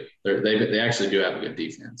really good. They actually do have a good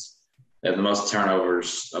defense. They have the most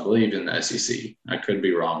turnovers, I believe, in the SEC. I could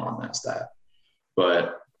be wrong on that stat.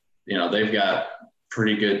 But, they've got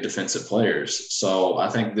pretty good defensive players. So I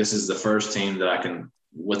think this is the first team that I can,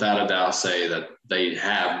 without a doubt, say that they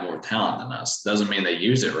have more talent than us. Doesn't mean they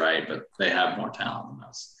use it right, but they have more talent than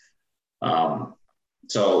us.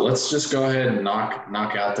 So let's just go ahead and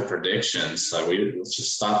knock out the predictions. Let's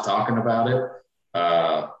just stop talking about it.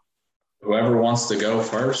 Whoever wants to go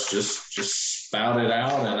first, just spout it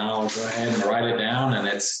out, and I'll go ahead and write it down. And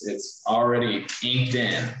it's already inked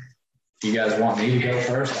in. If you guys want me to go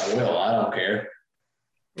first, I will. I don't care.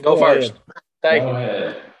 Go first. Go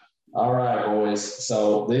ahead. All right, boys.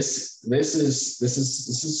 So this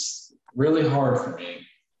is really hard for me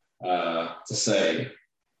to say,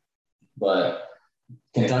 but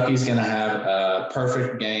Kentucky's going to have a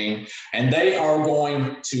perfect game, and they are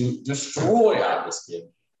going to destroy this kid.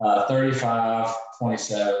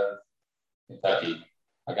 35-27, Kentucky.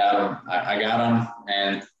 I got them. I got them,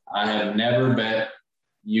 and I have never bet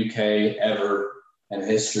UK ever in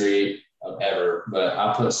history of ever, but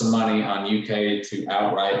I put some money on UK to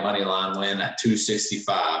outright money line win at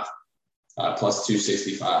 265, plus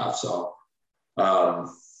 265. So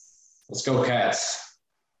let's go, Cats.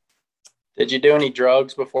 Did you do any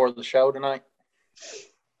drugs before the show tonight?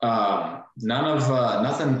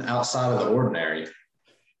 Nothing outside of the ordinary.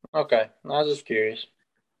 Okay, I was just curious.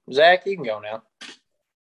 Zach, you can go now.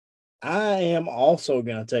 I am also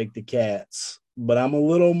going to take the Cats, but I'm a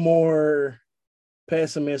little more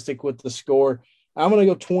pessimistic with the score. I'm going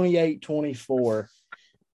to go 28-24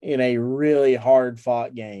 in a really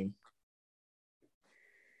hard-fought game.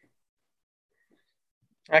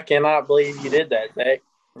 I cannot believe you did that, Zach.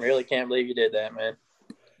 Really can't believe you did that, man.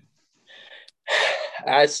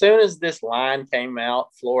 As soon as this line came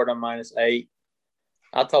out, Florida -8,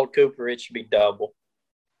 I told Cooper it should be double.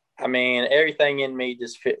 I mean, everything in me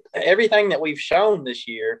everything that we've shown this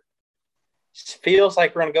year feels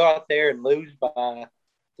like we're going to go out there and lose by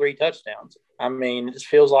 3 touchdowns. I mean, it just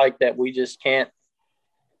feels like that we just can't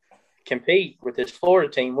compete with this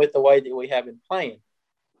Florida team with the way that we have been playing.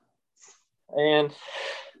 And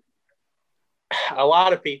a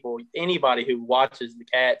lot of people, anybody who watches the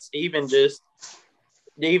Cats, even just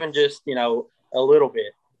a little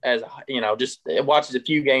bit, as just watches a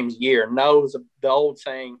few games a year, knows the old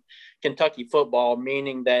saying, Kentucky football,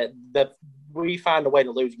 meaning that we find a way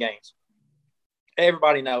to lose games.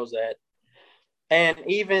 Everybody knows that. And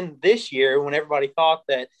even this year, when everybody thought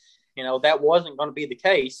that, that wasn't going to be the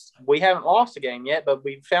case, we haven't lost a game yet, but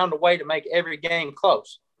we found a way to make every game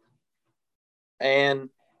close. And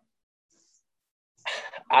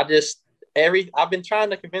I've been trying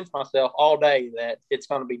to convince myself all day that it's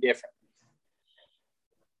going to be different.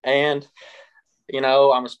 And,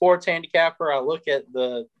 I'm a sports handicapper. I look at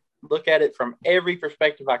it from every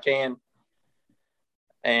perspective I can.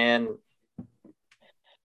 And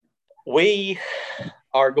we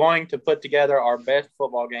are going to put together our best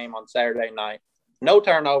football game on Saturday night. No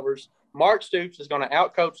turnovers. Mark Stoops is going to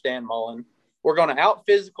outcoach Dan Mullen. We're going to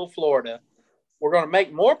out-physical Florida. We're going to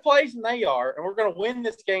make more plays than they are, and we're going to win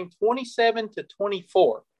this game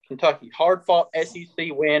 27-24. Kentucky, hard-fought SEC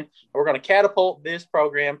win. We're going to catapult this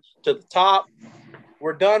program to the top.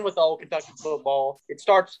 We're done with old Kentucky football. It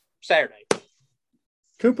starts Saturday.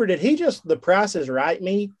 Cooper, did he just the Price is Right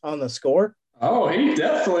me on the score? Oh, he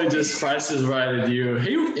definitely just prices righted you.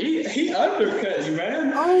 He undercut you,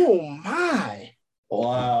 man. Oh my!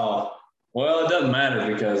 Wow. Well, it doesn't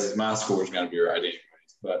matter because my score is going to be right anyways.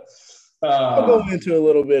 But I'll go into a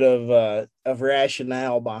little bit of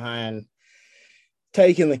rationale behind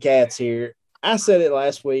taking the Cats here. I said it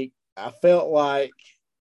last week. I felt like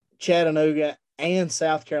Chattanooga and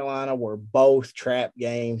South Carolina were both trap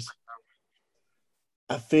games.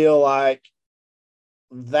 I feel like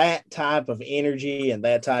that type of energy and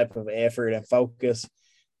that type of effort and focus,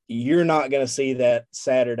 you're not going to see that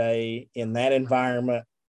Saturday in that environment.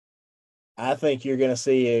 I think you're going to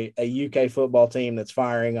see a UK football team that's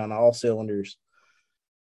firing on all cylinders.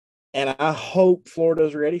 And I hope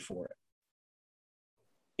Florida's ready for it.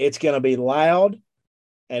 It's going to be loud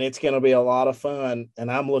and it's going to be a lot of fun.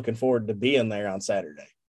 And I'm looking forward to being there on Saturday.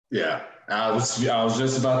 Yeah, I was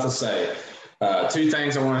just about to say, two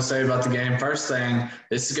things I want to say about the game. First thing,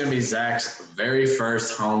 this is going to be Zach's very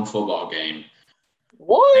first home football game.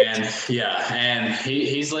 What? And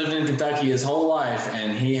he's lived in Kentucky his whole life,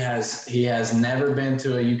 and he has never been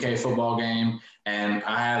to a UK football game. And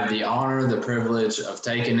I have the honor, the privilege of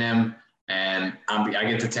taking him, and I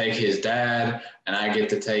get to take his dad, and I get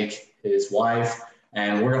to take his wife,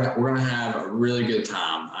 and we're gonna have a really good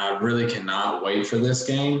time. I really cannot wait for this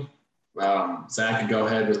game. Zach, go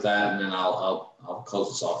ahead with that, and then I'll close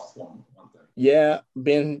this off with one thing. Yeah,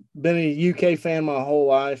 been a UK fan my whole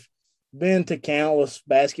life. Been to countless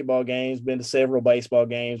basketball games, been to several baseball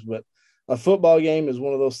games, but a football game is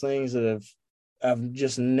one of those things that I've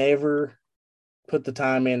just never put the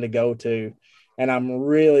time in to go to, and I'm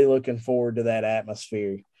really looking forward to that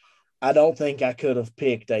atmosphere. I don't think I could have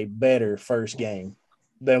picked a better first game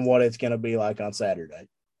than what it's going to be like on Saturday.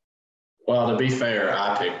 Well, to be fair,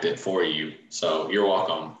 I picked it for you, so you're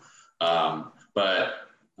welcome.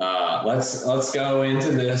 Let's go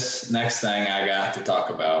into this next thing I got to talk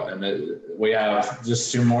about, and we have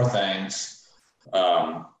just two more things.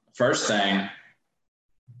 First thing,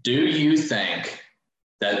 do you think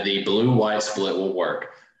that the blue-white split will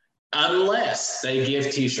work? Unless they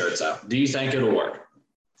give T-shirts out, do you think it'll work?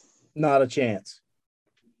 Not a chance.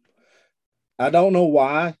 I don't know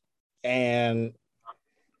why, and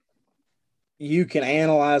you can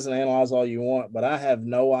analyze all you want, but I have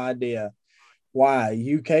no idea why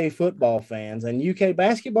UK football fans and UK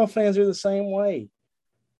basketball fans are the same way,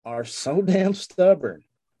 are so damn stubborn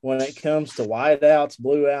when it comes to whiteouts,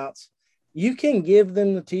 blue outs. You can give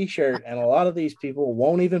them the T-shirt, and a lot of these people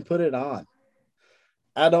won't even put it on.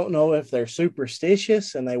 I don't know if they're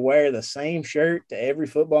superstitious and they wear the same shirt to every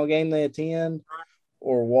football game they attend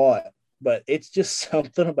or what, but it's just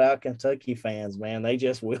something about Kentucky fans, man. They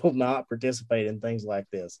just will not participate in things like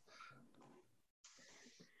this.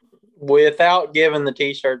 Without giving the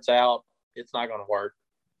T-shirts out, it's not going to work.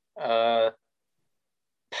 I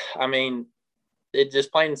mean, it's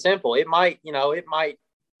just plain and simple. It might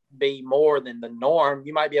be more than the norm.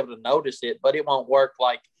 You might be able to notice it, but it won't work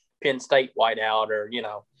like Penn State whiteout or,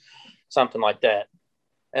 something like that.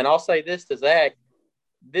 And I'll say this to Zach,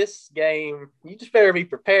 this game, you just better be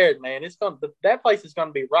prepared, man. That place is going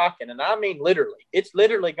to be rocking. And I mean, literally, it's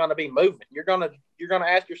literally going to be moving. You're going to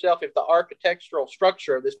ask yourself if the architectural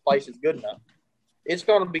structure of this place is good enough. It's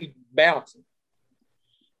going to be bouncing.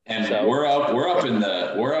 And so, we're up in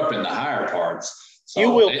the higher parts. So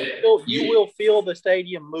you will feel the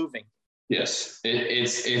stadium moving. Yes,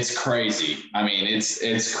 it's crazy. I mean,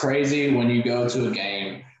 it's crazy when you go to a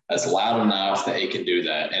game that's loud enough that it can do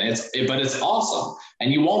that, and but it's awesome,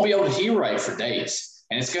 and you won't be able to hear right for days,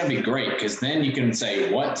 and it's going to be great because then you can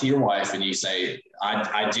say what to your wife, and you say,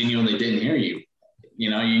 "I genuinely didn't hear you."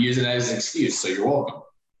 You use it as an excuse, so you're welcome.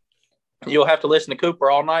 You'll have to listen to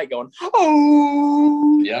Cooper all night going,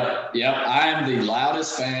 oh. Yep. I am the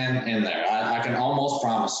loudest fan in there. I can almost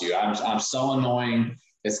promise you. I'm so annoying.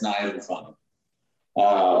 It's not even funny.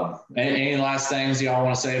 Any last things y'all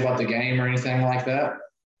want to say about the game or anything like that?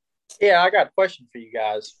 Yeah, I got a question for you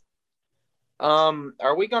guys.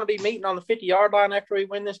 Are we going to be meeting on the 50-yard line after we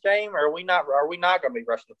win this game, or are we not? Are we not going to be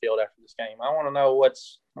rushing the field after this game? I want to know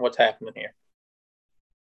what's happening here.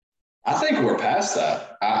 I think we're past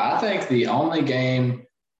that. I think the only game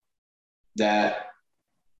that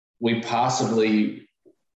we possibly,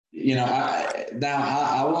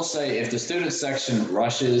 I will say if the student section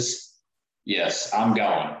rushes, yes, I'm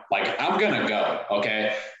going. Like, I'm going to go,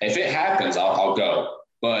 okay? If it happens, I'll go.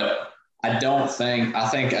 But I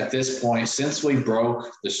think at this point, since we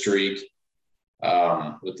broke the streak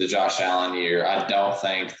with the Josh Allen year, I don't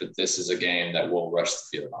think that this is a game that we'll rush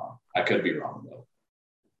the field on. I could be wrong, though.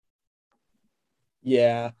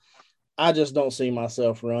 Yeah, I just don't see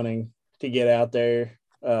myself running to get out there.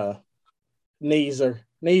 Knees are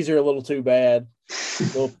a little too bad.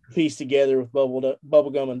 We'll piece together with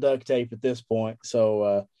bubble gum and duct tape at this point.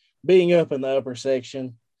 So being up in the upper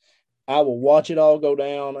section, I will watch it all go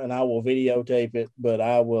down and I will videotape it, but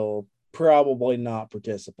I will probably not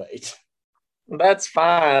participate. That's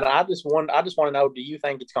fine. I just want to know, do you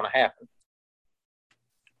think it's going to happen?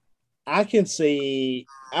 I can see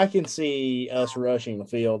us rushing the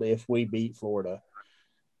field if we beat Florida.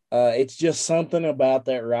 It's just something about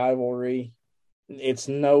that rivalry. It's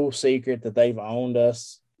no secret that they've owned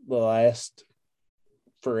us the last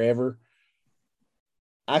forever.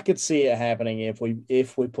 I could see it happening if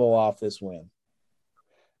we pull off this win.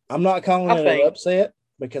 I'm not calling it an upset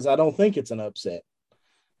because I don't think it's an upset.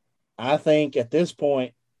 I think at this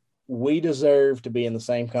point we deserve to be in the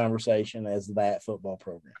same conversation as that football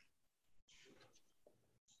program.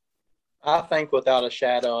 I think without a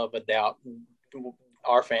shadow of a doubt,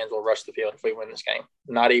 our fans will rush the field if we win this game.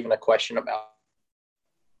 Not even a question about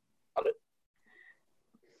it.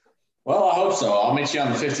 Well, I hope so. I'll meet you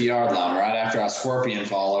on the 50-yard line right after I scorpion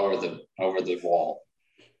fall over the wall.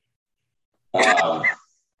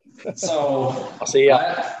 So I'll see you.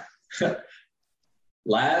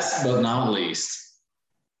 Last but not least,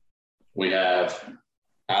 we have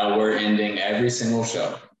how we're ending every single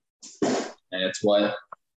show, and it's what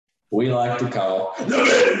we like to call the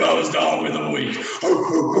Big Buzz Dog of the Week.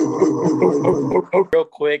 Real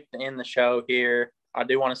quick to end the show here, I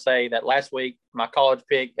do want to say that last week, my college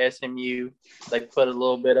pick, SMU, they put a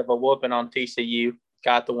little bit of a whooping on TCU,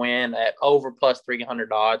 got the win at over plus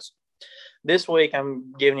 300 odds. This week,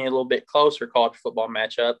 I'm giving you a little bit closer college football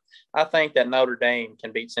matchup. I think that Notre Dame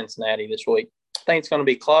can beat Cincinnati this week. I think it's going to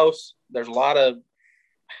be close. There's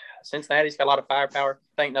Cincinnati's got a lot of firepower.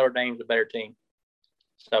 I think Notre Dame's a better team.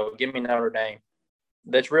 So give me Notre Dame.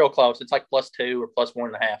 That's real close. It's like +2 or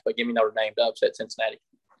 +1.5, but give me Notre Dame to upset Cincinnati.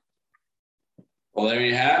 Well, there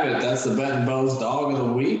you have it. That's the Bet and Bows Dog of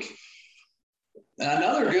the Week.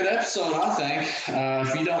 Another good episode, I think.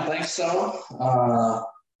 If you don't think so,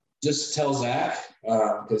 just tell Zach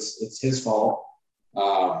because it's his fault.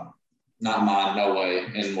 Not mine, no way,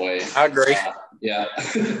 anyway. I agree. Yeah.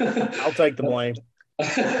 I'll take the blame.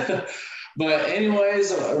 But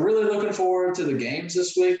anyways, really looking forward to the games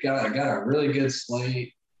this week. Got a really good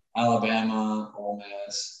slate. Alabama, Ole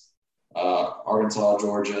Miss, Arkansas,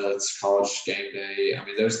 Georgia. It's college game day. I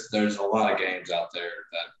mean, there's a lot of games out there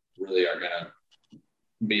that really are going to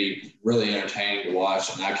be really entertaining to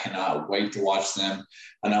watch, and I cannot wait to watch them.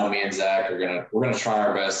 I know me and Zach we're gonna try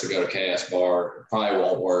our best to go to KS Bar. It probably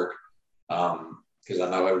won't work because I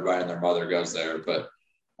know everybody and their mother goes there. But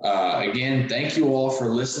again, thank you all for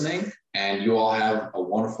listening, and you all have a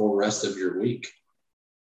wonderful rest of your week.